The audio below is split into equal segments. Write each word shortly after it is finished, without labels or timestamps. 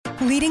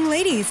Leading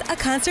Ladies, a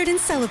concert in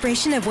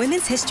celebration of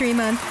Women's History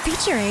Month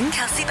featuring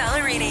Kelsey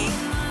Ballerini,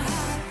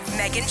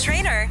 Meghan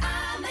Trainor,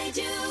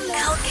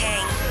 Elle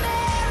King,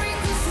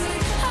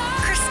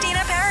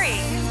 Christina Perry.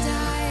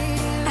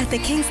 At the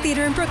King's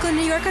Theater in Brooklyn,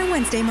 New York on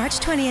Wednesday, March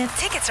 20th.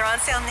 Tickets are on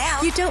sale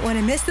now. You don't want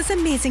to miss this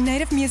amazing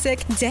night of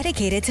music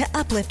dedicated to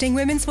uplifting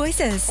women's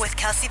voices. With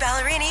Kelsey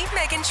Ballerini,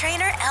 Meghan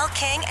Trainor, Elle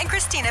King, and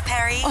Christina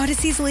Perry.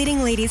 Odyssey's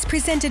Leading Ladies,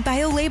 presented by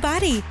Olay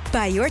Body.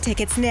 Buy your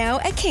tickets now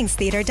at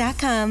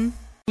kingstheater.com.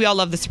 We all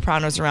love The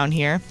Sopranos around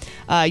here.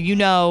 You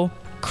know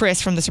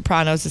Chris from The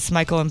Sopranos. It's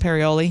Michael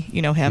Imperioli.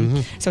 You know him.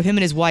 Mm-hmm. So him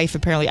and his wife,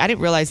 apparently, I didn't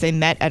realize they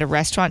met at a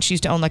restaurant. She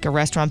used to own like a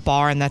restaurant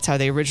bar, and that's how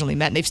they originally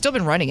met. And they've still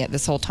been running it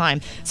this whole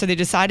time. So they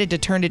decided to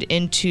turn it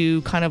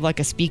into kind of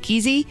like a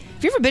speakeasy.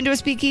 Have you ever been to a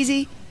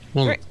speakeasy?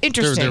 Well,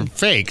 interesting. They're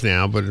fake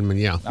now, but I mean,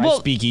 yeah. I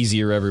speak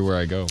easier everywhere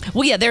I go.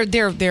 Well, yeah,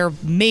 they're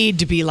made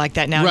to be like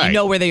that now. Right. You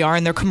know where they are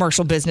in their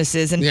commercial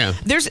businesses, and yeah.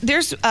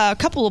 there's a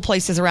couple of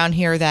places around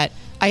here that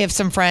I have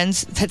some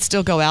friends that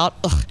still go out,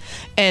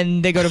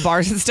 and they go to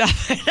bars and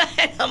stuff.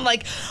 And I'm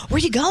like, "Where are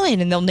you going?"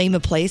 And they'll name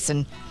a place,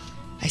 and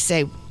I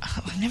say,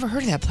 "I've never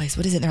heard of that place.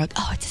 What is it?" And they're like,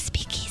 "Oh, it's a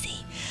speakeasy."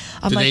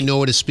 Do they know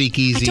what a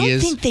speakeasy is? I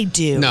don't think they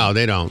do. No,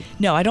 they don't.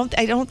 No, I don't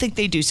think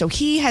they do. So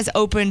he has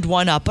opened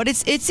one up, but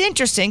it's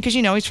interesting because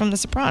he's from The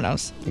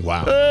Sopranos.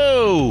 Wow.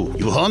 Oh,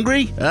 you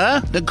hungry?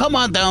 Huh? Then come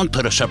on down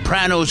to the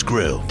Sopranos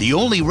Grill, the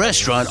only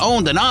restaurant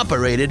owned and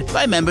operated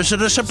by members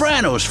of the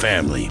Sopranos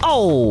family.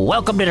 Oh,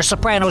 welcome to the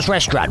Sopranos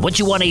Restaurant. What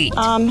you want to eat?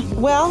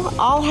 Well,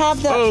 I'll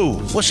have the... Oh,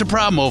 what's the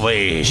problem over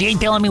here? She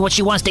ain't telling me what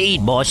she wants to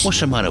eat, boss. What's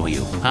the matter with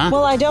you, huh?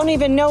 Well, I don't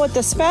even know what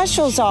the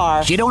specials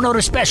are. She don't know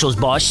the specials,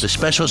 boss. The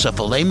specials are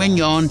filet mignon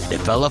that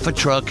fell off a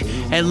truck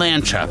and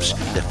lamb chops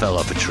that fell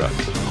off a truck.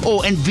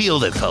 Oh, and veal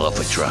that fell off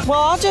a truck. Well,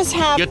 I'll just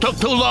have... You took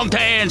too long to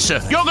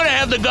answer. You're gonna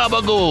have the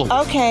gabagool.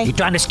 Okay. You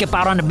trying to skip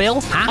out on the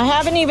bill, huh? I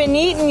haven't even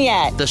eaten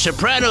yet. The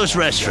Sopranos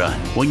Restaurant.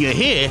 When you're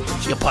here,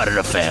 you're part of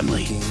the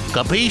family.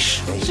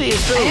 Capiche? See you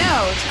soon. I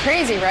know, it's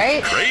crazy,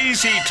 right?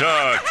 Crazy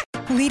talk.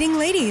 Leading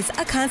Ladies,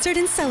 a concert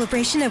in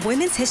celebration of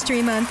Women's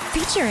History Month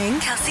featuring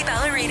Kelsey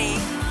Ballerini,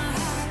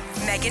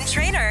 Meghan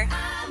Trainor,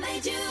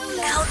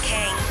 Elle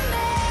King,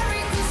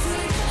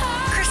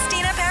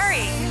 Christina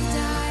Perry.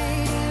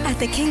 At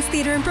the King's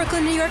Theater in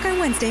Brooklyn, New York on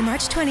Wednesday,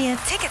 March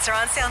 20th. Tickets are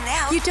on sale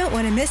now. You don't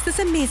want to miss this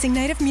amazing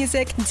night of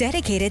music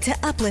dedicated to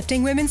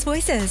uplifting women's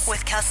voices.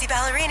 With Kelsey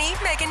Ballerini,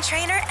 Meghan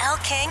Trainor, Elle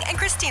King, and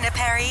Christina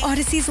Perry.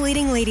 Odyssey's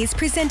Leading Ladies,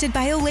 presented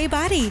by Olay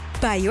Body.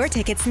 Buy your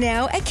tickets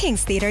now at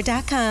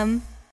kingstheater.com.